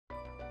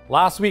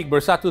Last week,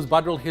 Bersatu's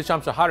Badrul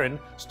Hisham Shaharin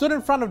stood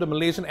in front of the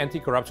Malaysian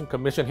Anti-Corruption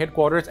Commission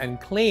headquarters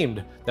and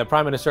claimed that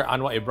Prime Minister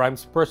Anwar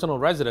Ibrahim's personal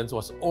residence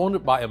was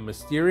owned by a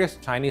mysterious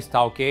Chinese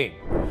towkay.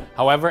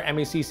 However,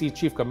 MACC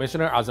Chief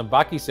Commissioner Azam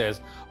Baki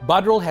says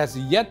Badrul has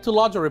yet to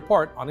lodge a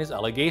report on his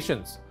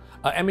allegations.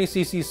 A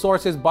MACC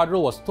source says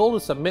Badrul was told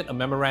to submit a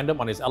memorandum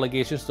on his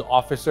allegations to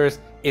officers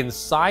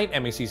inside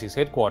MACC's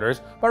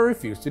headquarters but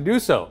refused to do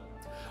so.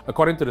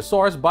 According to the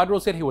source,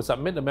 Badrul said he would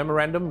submit the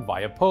memorandum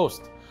via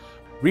post.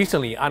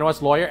 Recently,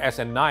 Anwar's lawyer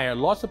SN Nair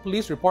lodged a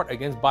police report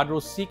against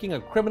Badrul seeking a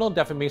criminal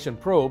defamation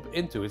probe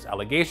into his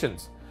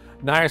allegations.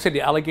 Nair said the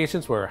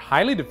allegations were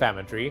highly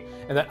defamatory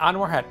and that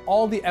Anwar had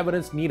all the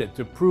evidence needed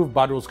to prove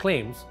Badrul's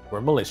claims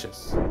were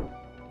malicious.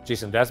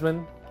 Jason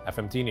Desmond,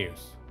 FMT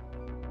News.